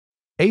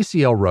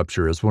ACL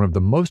rupture is one of the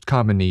most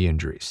common knee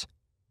injuries.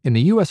 In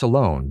the U.S.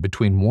 alone,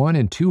 between 1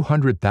 and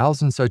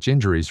 200,000 such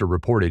injuries are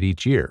reported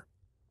each year.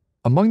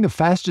 Among the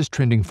fastest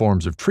trending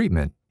forms of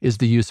treatment is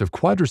the use of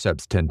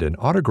quadriceps tendon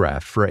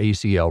autograft for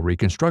ACL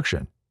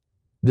reconstruction.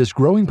 This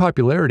growing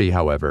popularity,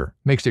 however,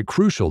 makes it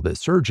crucial that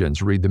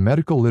surgeons read the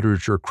medical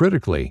literature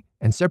critically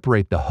and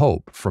separate the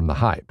hope from the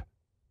hype.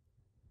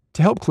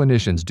 To help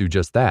clinicians do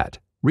just that,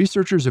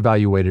 researchers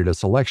evaluated a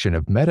selection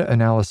of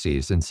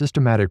meta-analyses and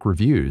systematic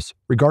reviews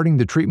regarding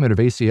the treatment of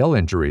ACL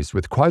injuries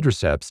with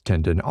quadriceps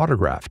tendon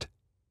autograft.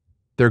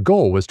 Their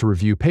goal was to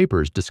review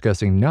papers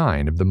discussing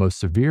 9 of the most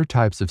severe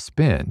types of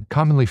spin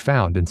commonly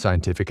found in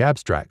scientific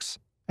abstracts,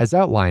 as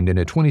outlined in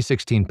a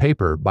 2016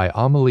 paper by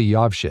Amelie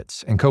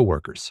Yavshitz and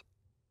coworkers.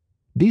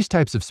 These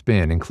types of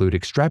spin include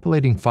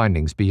extrapolating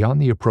findings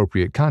beyond the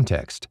appropriate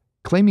context,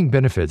 claiming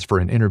benefits for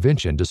an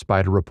intervention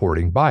despite a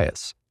reporting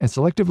bias, and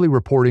selectively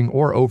reporting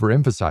or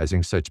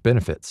overemphasizing such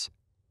benefits.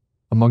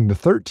 Among the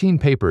 13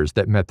 papers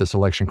that met the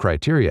selection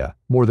criteria,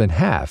 more than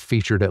half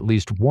featured at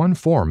least one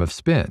form of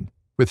spin,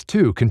 with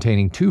 2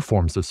 containing 2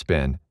 forms of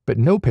spin, but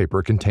no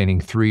paper containing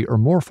 3 or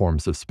more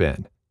forms of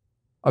spin.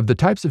 Of the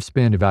types of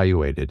spin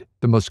evaluated,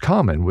 the most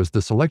common was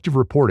the selective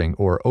reporting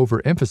or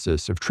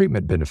overemphasis of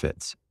treatment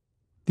benefits.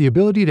 The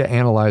ability to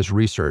analyze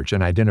research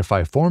and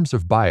identify forms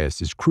of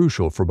bias is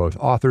crucial for both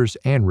authors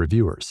and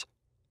reviewers.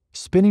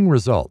 Spinning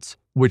results,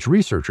 which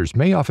researchers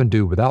may often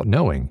do without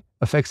knowing,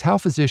 affects how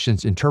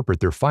physicians interpret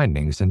their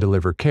findings and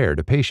deliver care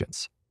to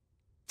patients.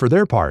 For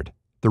their part,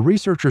 the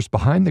researchers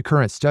behind the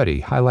current study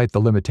highlight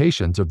the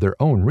limitations of their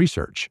own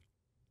research.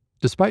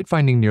 Despite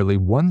finding nearly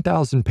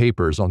 1,000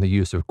 papers on the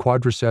use of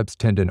quadriceps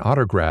tendon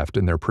autograft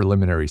in their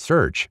preliminary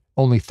search,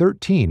 only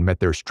 13 met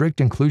their strict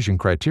inclusion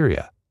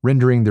criteria,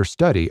 rendering their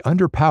study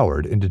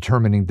underpowered in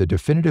determining the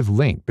definitive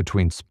link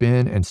between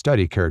spin and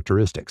study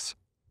characteristics.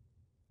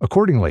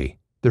 Accordingly,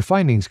 their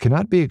findings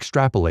cannot be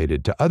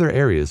extrapolated to other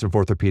areas of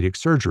orthopedic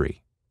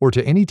surgery or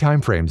to any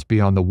timeframes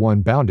beyond the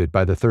one bounded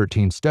by the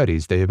 13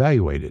 studies they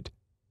evaluated.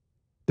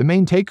 The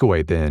main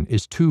takeaway, then,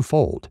 is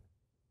twofold.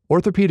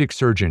 Orthopedic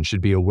surgeons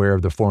should be aware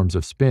of the forms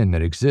of spin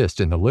that exist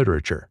in the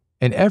literature,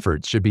 and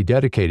efforts should be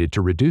dedicated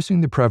to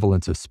reducing the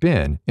prevalence of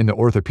spin in the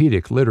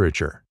orthopedic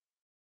literature.